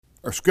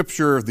Our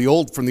scripture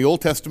from the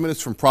Old Testament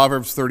is from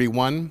Proverbs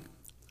 31.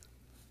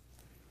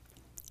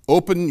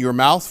 Open your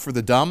mouth for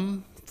the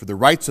dumb, for the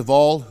rights of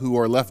all who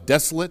are left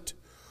desolate.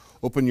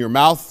 Open your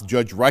mouth,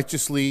 judge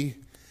righteously,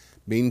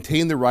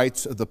 maintain the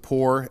rights of the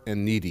poor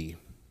and needy.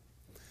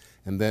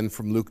 And then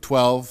from Luke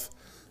 12,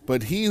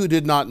 but he who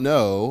did not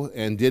know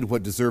and did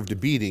what deserved a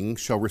beating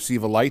shall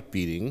receive a light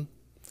beating.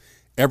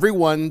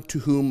 Everyone to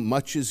whom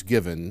much is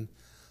given,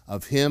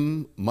 of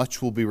him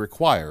much will be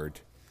required.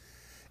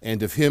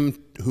 And of him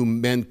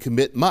whom men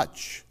commit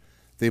much,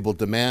 they will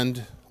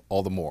demand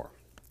all the more.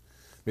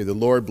 May the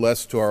Lord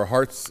bless to our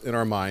hearts and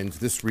our minds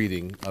this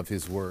reading of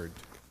his word.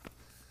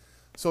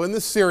 So in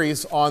this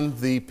series on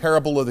the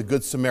parable of the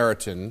Good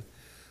Samaritan,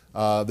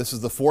 this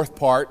is the fourth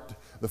part.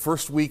 The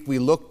first week we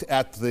looked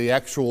at the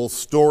actual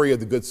story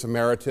of the Good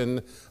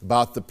Samaritan,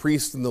 about the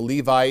priest and the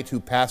Levite who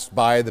passed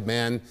by the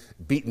man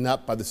beaten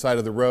up by the side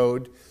of the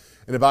road,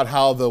 and about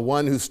how the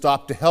one who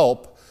stopped to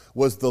help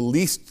was the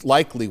least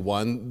likely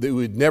one that we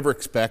would never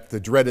expect. The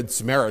dreaded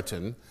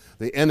Samaritan,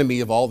 the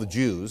enemy of all the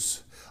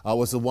Jews,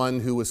 was the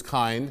one who was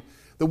kind.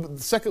 The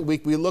second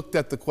week we looked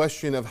at the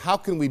question of how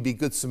can we be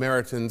good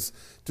Samaritans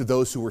to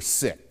those who are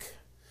sick.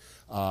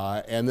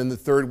 And then the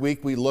third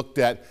week we looked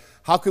at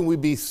how can we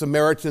be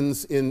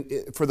Samaritans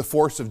for the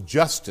force of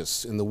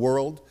justice in the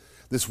world.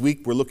 This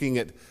week we're looking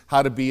at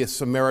how to be a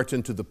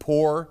Samaritan to the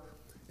poor.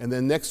 And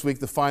then next week,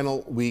 the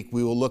final week,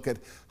 we will look at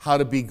how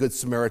to be good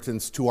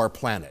Samaritans to our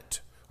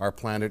planet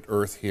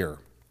Earth here.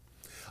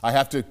 I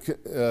have to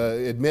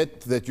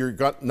admit that you're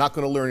not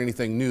going to learn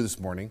anything new this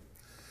morning.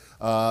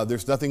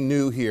 There's nothing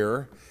new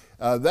here.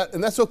 And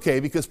that's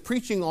okay, because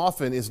preaching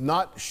often is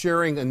not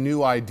sharing a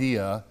new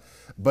idea,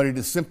 but it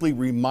is simply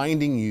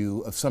reminding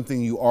you of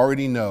something you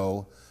already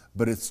know,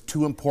 but it's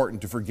too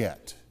important to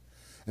forget.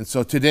 And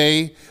so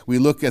today, we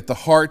look at the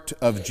heart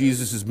of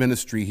Jesus'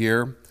 ministry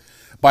here.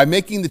 By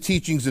making the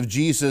teachings of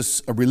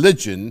Jesus a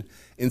religion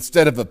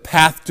instead of a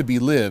path to be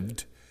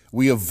lived,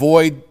 we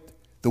avoid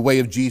the way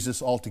of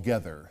Jesus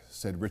altogether,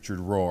 said Richard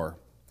Rohr.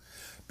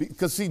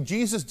 Because, see,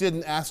 Jesus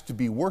didn't ask to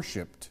be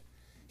worshiped.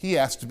 He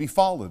asked to be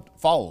followed.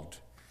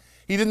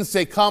 He didn't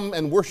say, come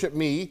and worship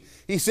me.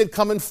 He said,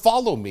 come and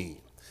follow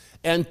me.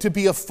 And to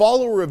be a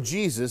follower of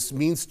Jesus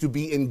means to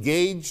be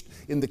engaged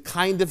in the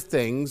kind of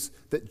things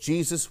that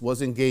Jesus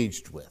was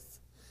engaged with.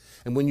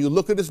 And when you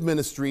look at his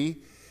ministry,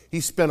 he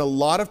spent a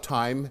lot of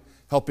time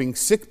helping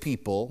sick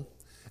people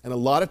and a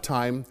lot of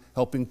time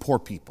helping poor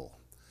people.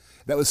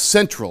 That was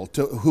central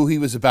to who he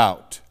was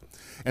about.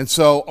 And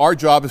so our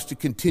job is to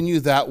continue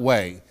that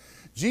way.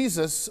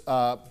 Jesus,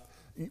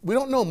 we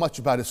don't know much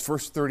about his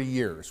first 30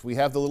 years. We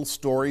have the little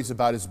stories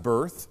about his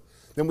birth.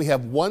 Then we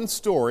have one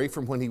story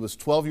from when he was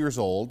 12 years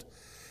old.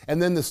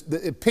 And then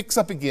it picks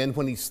up again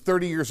when he's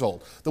 30 years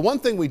old. The one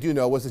thing we do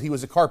know was that he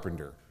was a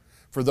carpenter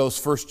for those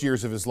first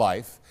years of his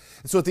life.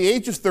 And so at the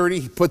age of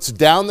 30, he puts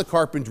down the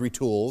carpentry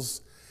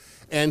tools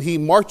and he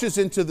marches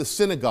into the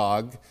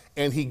synagogue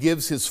and he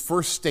gives his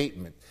first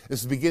statement. This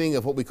is the beginning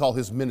of what we call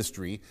his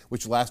ministry,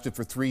 which lasted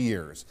for 3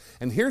 years.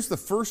 And here's the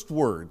first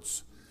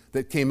words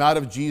that came out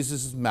of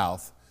Jesus'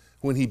 mouth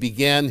when he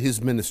began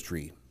his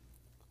ministry.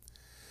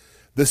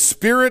 The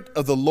Spirit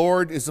of the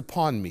Lord is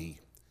upon me,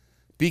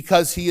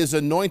 because he has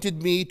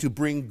anointed me to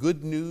bring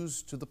good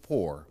news to the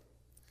poor.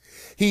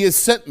 He has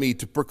sent me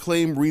to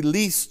proclaim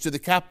release to the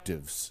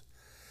captives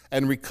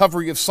and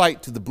recovery of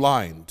sight to the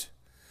blind,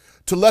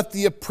 to let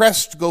the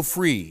oppressed go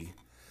free,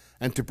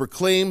 and to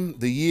proclaim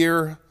the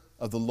year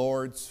of the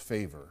Lord's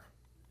favor.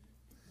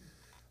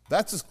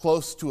 That's as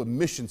close to a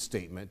mission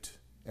statement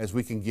as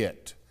we can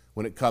get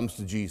when it comes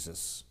to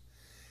Jesus.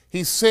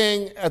 He's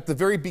saying at the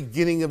very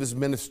beginning of his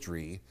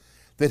ministry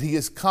that he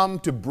has come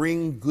to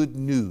bring good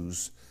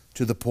news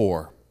to the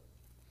poor.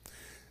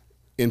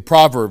 In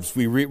Proverbs,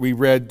 we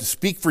read,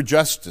 speak for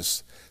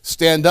justice,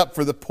 stand up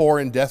for the poor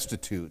and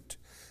destitute.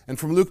 And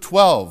from Luke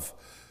 12,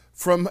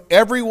 from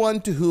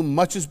everyone to whom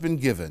much has been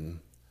given,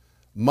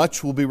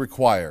 much will be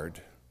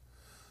required.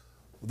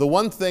 The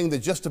one thing that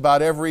just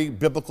about every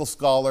biblical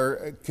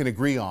scholar can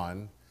agree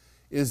on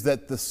is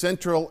that the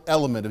central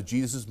element of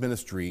Jesus'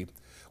 ministry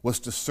was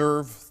to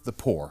serve the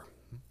poor.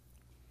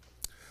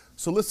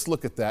 So let's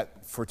look at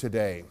that for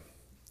today.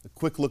 A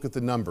quick look at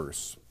the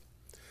numbers.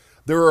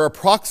 There are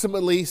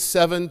approximately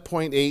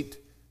 7.8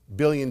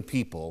 billion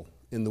people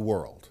in the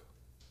world.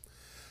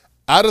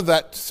 Out of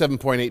that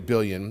 7.8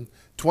 billion,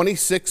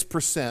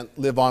 26%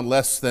 live on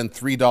less than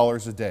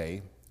 $3 a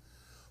day.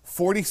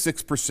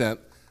 46%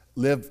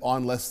 live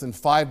on less than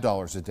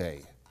 $5 a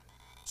day.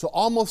 So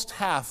almost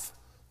half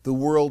the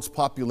world's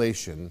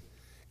population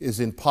is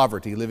in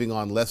poverty, living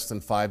on less than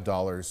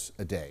 $5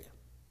 a day.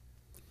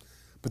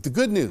 But the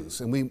good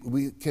news, and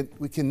we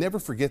can never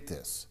forget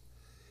this,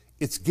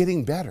 it's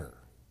getting better.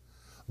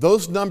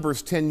 Those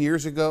numbers 10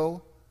 years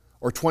ago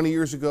or 20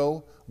 years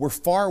ago were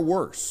far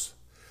worse.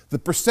 The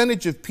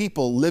percentage of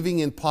people living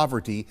in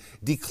poverty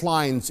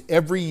declines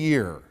every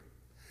year.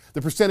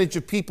 The percentage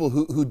of people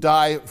who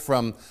die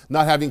from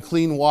not having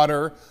clean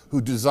water,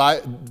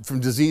 from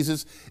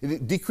diseases,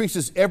 it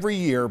decreases every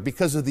year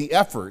because of the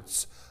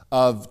efforts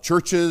of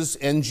churches,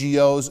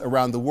 NGOs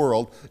around the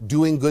world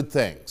doing good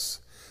things.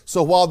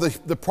 So while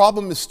the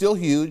problem is still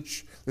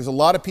huge, there's a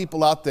lot of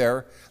people out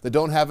there that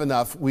don't have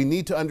enough, we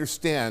need to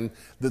understand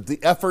that the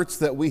efforts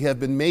that we have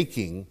been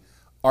making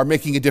are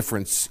making a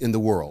difference in the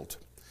world.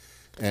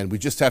 And we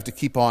just have to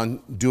keep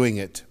on doing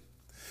it.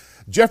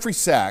 Jeffrey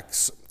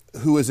Sachs,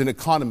 who is an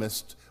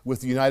economist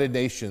with the United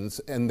Nations,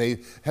 and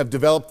they have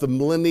developed the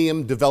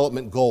Millennium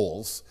Development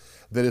Goals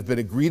that have been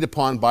agreed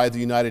upon by the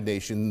United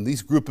Nations.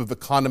 These group of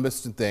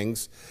economists and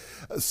things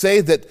say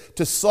that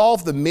to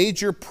solve the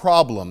major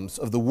problems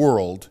of the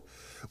world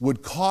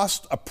would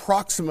cost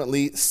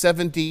approximately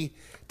 70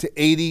 to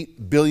 80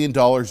 billion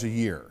dollars a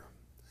year.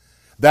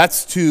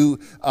 That's to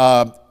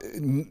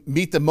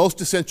meet the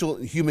most essential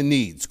human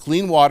needs: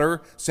 clean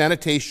water,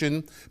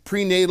 sanitation,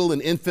 prenatal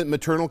and infant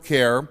maternal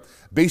care,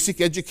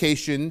 basic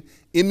education,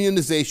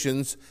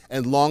 immunizations,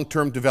 and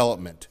long-term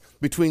development.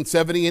 Between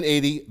 70 and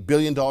 80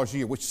 billion dollars a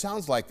year, which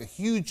sounds like a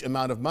huge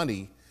amount of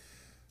money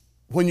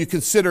when you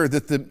consider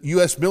that the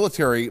U.S.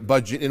 military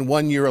budget in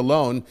 1 year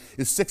alone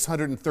is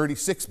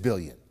 636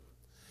 billion.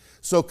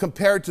 So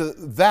compared to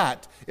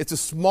that, it's a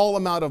small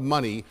amount of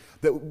money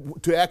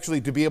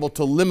to be able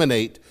to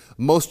eliminate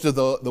most of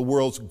the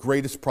world's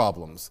greatest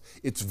problems.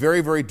 It's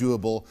very, very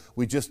doable.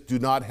 We just do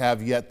not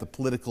have yet the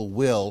political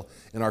will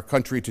in our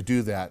country to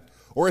do that.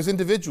 Or as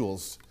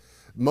individuals,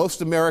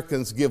 most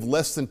Americans give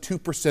less than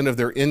 2% of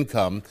their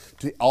income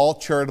to all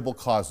charitable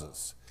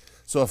causes.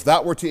 So if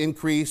that were to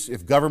increase,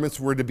 if governments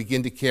were to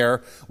begin to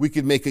care, we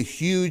could make a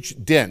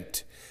huge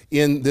dent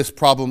in this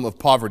problem of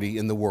poverty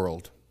in the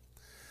world.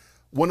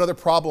 One other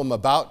problem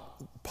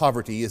about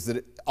poverty is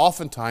that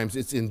oftentimes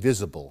it's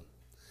invisible.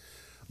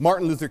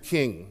 Martin Luther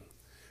King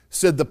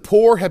said, "The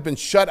poor have been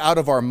shut out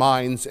of our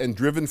minds and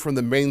driven from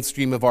the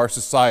mainstream of our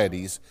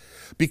societies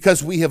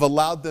because we have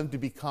allowed them to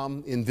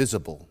become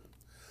invisible."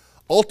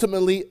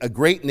 Ultimately, a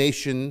great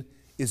nation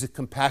is a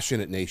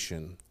compassionate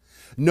nation.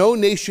 No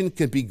nation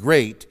can be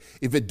great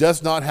if it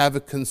does not have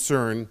a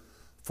concern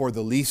for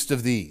the least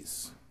of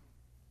these.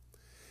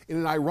 In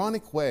an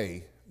ironic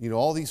way,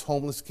 all these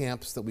homeless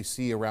camps that we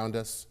see around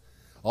us,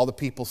 all the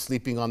people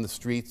sleeping on the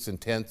streets and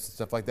tents and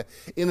stuff like that,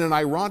 in an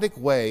ironic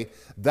way,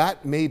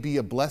 that may be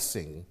a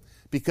blessing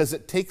because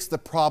it takes the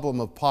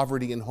problem of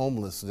poverty and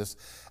homelessness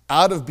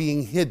out of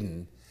being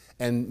hidden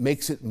and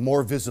makes it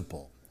more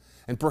visible.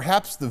 And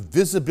perhaps the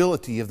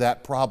visibility of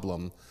that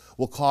problem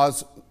will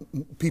cause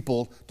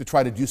people to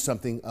try to do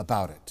something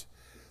about it.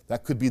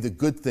 That could be the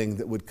good thing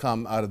that would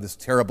come out of this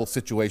terrible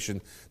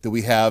situation that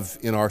we have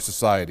in our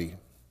society.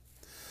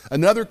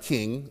 Another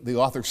king, the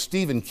author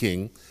Stephen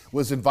King,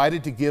 was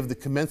invited to give the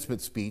commencement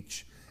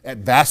speech at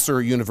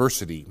Vassar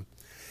University,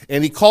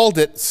 and he called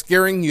it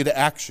 "Scaring You to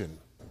Action."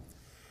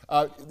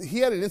 He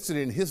had an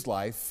incident in his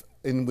life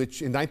in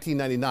which, in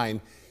 1999,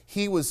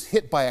 he was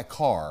hit by a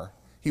car.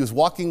 He was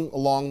walking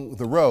along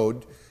the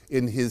road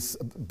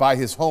by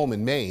his home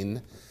in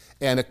Maine,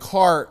 and a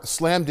car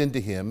slammed into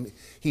him.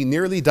 He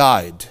nearly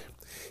died.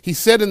 He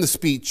said in the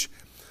speech,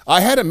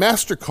 "I had a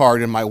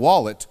MasterCard in my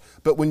wallet,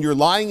 but when you're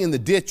lying in the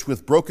ditch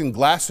with broken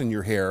glass in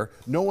your hair,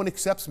 no one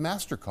accepts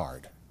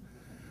MasterCard."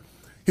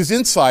 His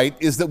insight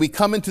is that we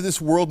come into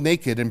this world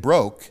naked and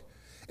broke,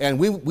 and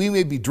we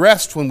may be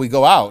dressed when we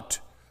go out,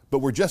 but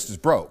we're just as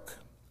broke.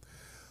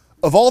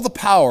 Of all the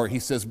power, he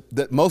says,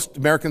 that most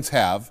Americans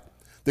have,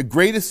 the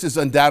greatest is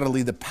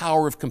undoubtedly the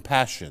power of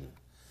compassion,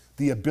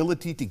 the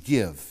ability to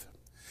give.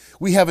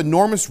 We have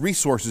enormous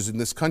resources in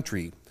this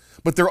country,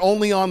 but they're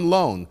only on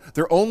loan.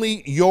 They're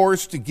only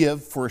yours to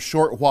give for a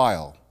short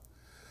while.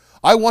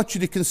 I want you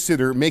to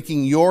consider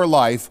making your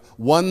life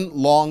one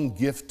long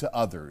gift to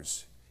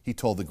others, he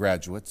told the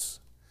graduates.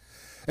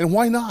 And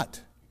why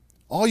not?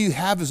 All you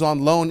have is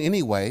on loan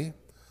anyway.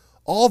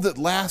 All that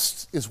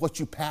lasts is what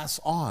you pass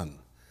on.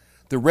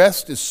 The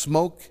rest is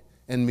smoke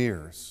and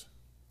mirrors.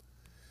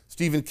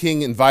 Stephen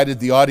King invited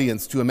the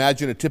audience to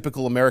imagine a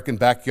typical American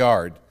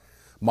backyard.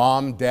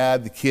 Mom,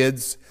 dad, the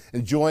kids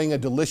enjoying a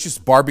delicious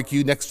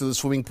barbecue next to the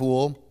swimming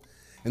pool.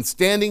 And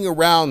standing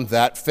around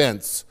that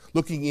fence,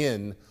 looking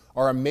in,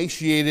 are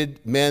emaciated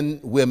men,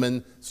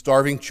 women,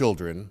 starving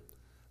children.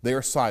 They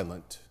are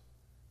silent.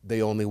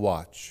 They only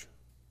watch.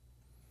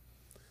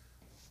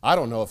 I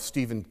don't know if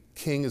Stephen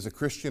King is a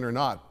Christian or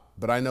not,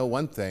 but I know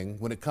one thing.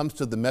 When it comes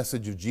to the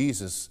message of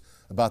Jesus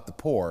about the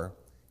poor,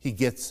 he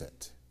gets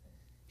it.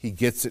 He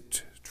gets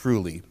it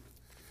truly.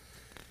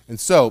 And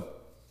so,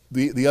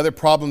 the other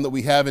problem that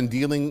we have in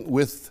dealing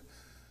with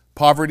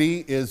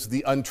poverty is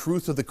the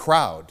untruth of the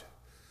crowd.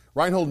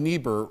 Reinhold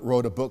Niebuhr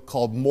wrote a book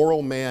called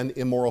Moral Man,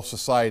 Immoral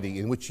Society,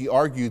 in which he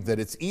argued that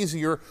it's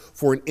easier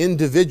for an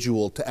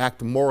individual to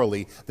act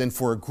morally than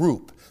for a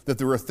group, that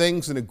there are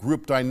things in a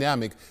group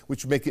dynamic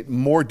which make it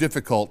more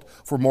difficult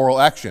for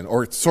moral action.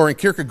 Or Soren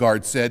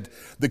Kierkegaard said,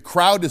 "The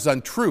crowd is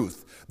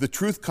untruth. The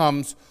truth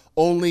comes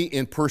only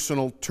in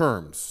personal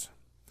terms."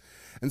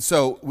 And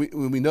so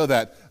we know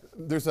that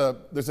there's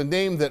a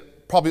name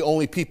that probably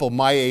only people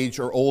my age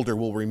or older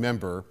will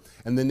remember,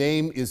 and the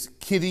name is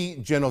Kitty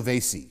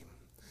Genovese.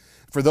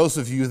 For those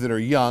of you that are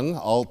young,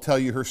 I'll tell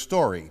you her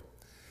story.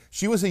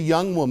 She was a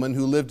young woman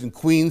who lived in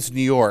Queens,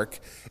 New York,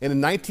 and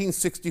in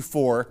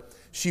 1964,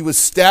 she was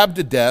stabbed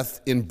to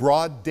death in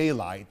broad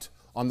daylight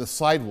on the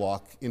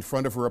sidewalk in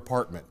front of her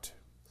apartment.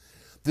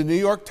 The New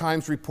York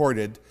Times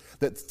reported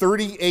that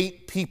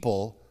 38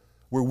 people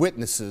were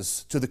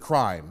witnesses to the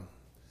crime,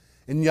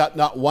 and yet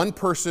not one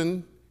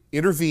person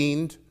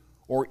intervened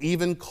or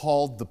even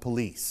called the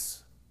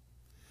police.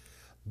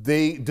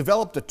 They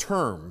developed a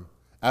term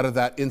out of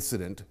that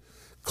incident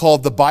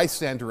called the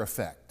bystander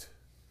effect,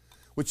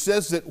 which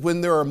says that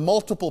when there are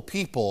multiple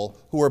people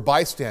who are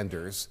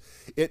bystanders,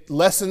 it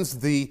lessens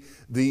the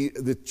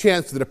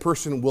chance that a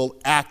person will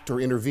act or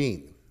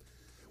intervene.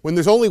 When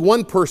there's only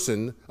one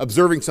person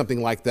observing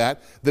something like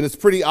that, then it's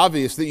pretty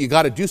obvious that you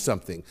got to do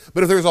something.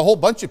 But if there's a whole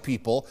bunch of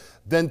people,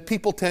 then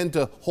people tend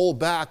to hold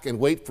back and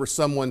wait for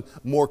someone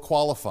more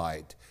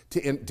qualified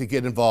to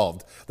get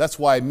involved. That's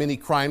why many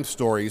crime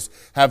stories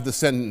have the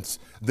sentence,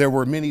 "There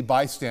were many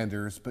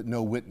bystanders, but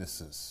no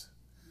witnesses,"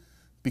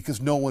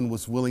 because no one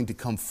was willing to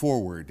come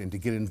forward and to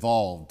get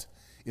involved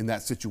in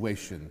that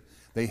situation.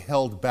 They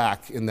held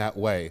back in that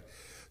way.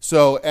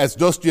 So as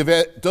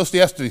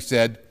Dostoevsky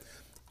said,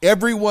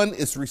 everyone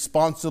is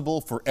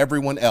responsible for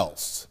everyone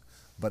else,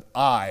 but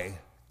I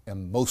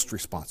am most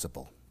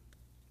responsible.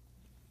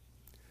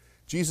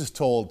 Jesus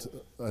told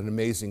an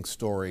amazing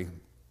story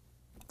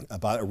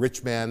about a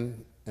rich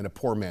man and a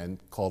poor man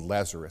called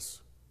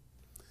Lazarus.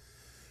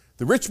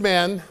 The rich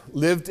man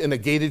lived in a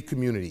gated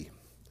community.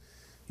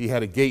 He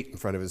had a gate in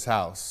front of his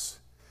house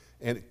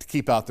and to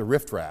keep out the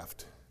riffraff.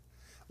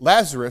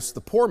 Lazarus,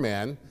 the poor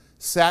man,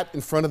 sat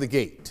in front of the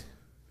gate,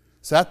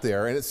 sat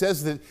there, and it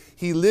says that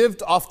he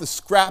lived off the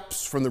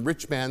scraps from the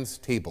rich man's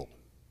table.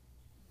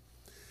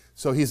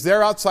 So he's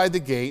there outside the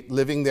gate,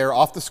 living there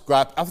off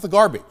the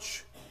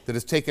garbage that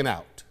is taken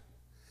out.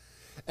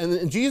 And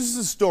in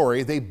Jesus'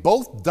 story, they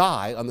both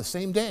die on the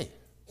same day.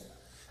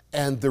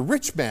 And the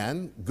rich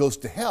man goes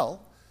to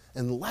hell,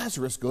 and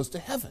Lazarus goes to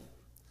heaven.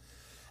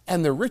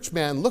 And the rich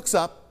man looks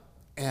up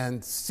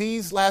and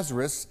sees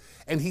Lazarus,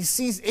 and he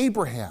sees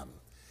Abraham.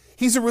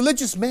 He's a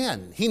religious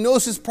man. He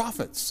knows his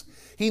prophets.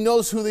 He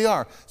knows who they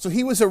are. So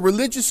he was a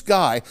religious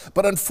guy,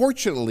 but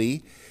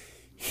unfortunately,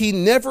 he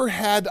never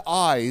had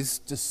eyes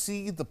to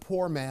see the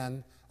poor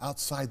man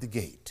outside the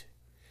gate.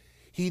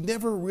 He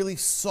never really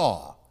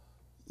saw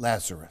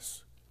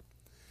Lazarus.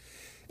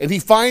 And he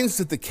finds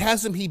that the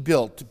chasm he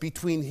built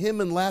between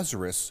him and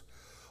Lazarus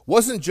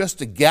wasn't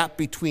just a gap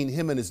between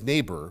him and his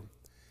neighbor,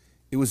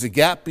 it was a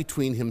gap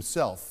between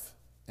himself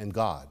and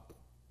God.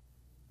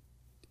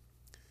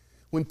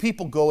 When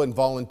people go and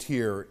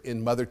volunteer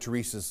in Mother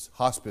Teresa's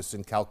hospice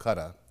in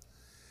Calcutta,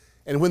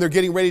 and when they're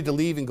getting ready to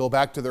leave and go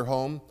back to their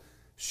home,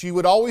 she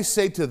would always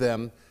say to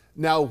them,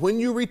 "Now, when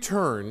you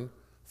return,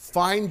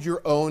 find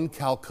your own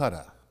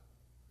Calcutta.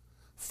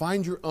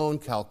 Find your own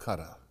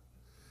Calcutta."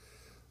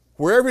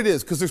 Wherever it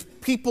is, because there's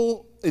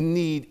people in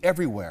need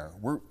everywhere.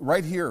 We're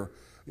right here.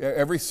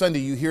 Every Sunday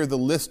you hear the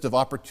list of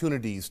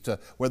opportunities to,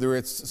 whether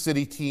it's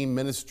City Team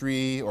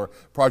Ministry or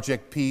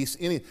Project Peace,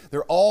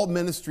 they're all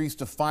ministries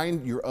to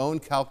find your own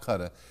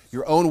Calcutta,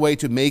 your own way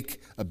to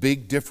make a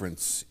big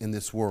difference in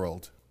this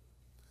world.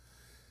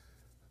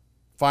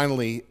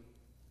 Finally,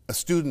 a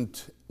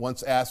student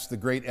once asked the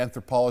great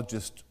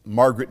anthropologist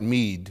Margaret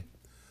Mead,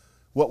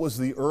 what was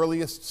the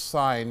earliest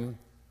sign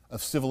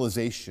of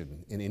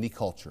civilization in any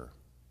culture?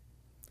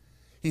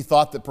 He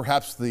thought that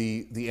perhaps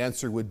the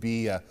answer would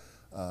be a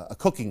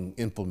cooking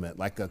implement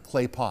like a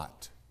clay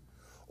pot,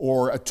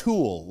 or a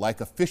tool like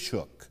a fish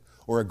hook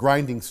or a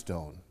grinding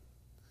stone.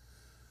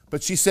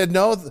 But she said,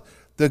 no,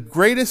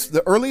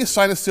 the earliest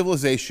sign of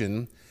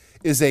civilization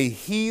is a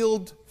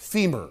healed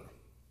femur.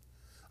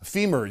 A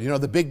femur, you know,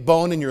 the big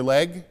bone in your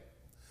leg?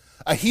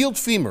 A healed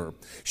femur.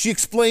 She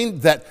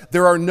explained that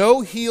there are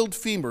no healed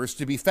femurs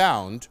to be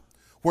found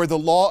where the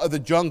law of the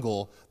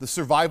jungle, the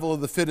survival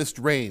of the fittest,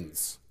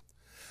 reigns.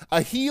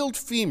 A healed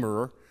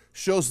femur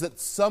shows that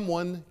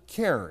someone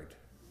cared,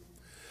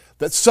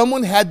 that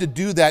someone had to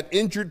do that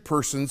injured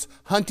person's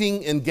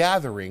hunting and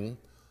gathering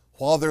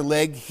while their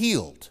leg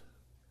healed.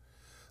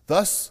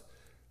 Thus,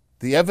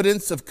 the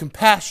evidence of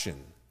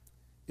compassion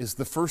is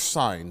the first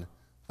sign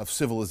of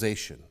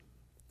civilization.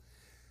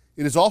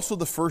 It is also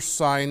the first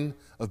sign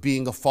of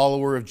being a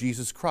follower of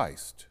Jesus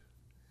Christ.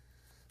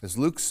 As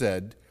Luke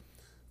said,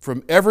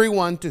 "From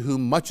everyone to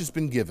whom much has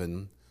been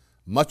given,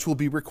 much will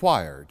be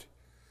required.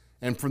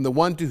 And from the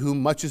one to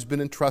whom much has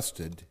been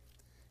entrusted,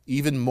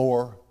 even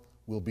more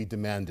will be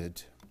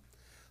demanded."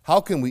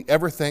 How can we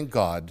ever thank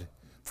God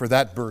for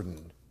that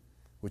burden,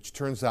 which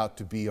turns out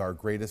to be our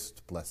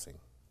greatest blessing?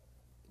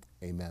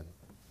 Amen.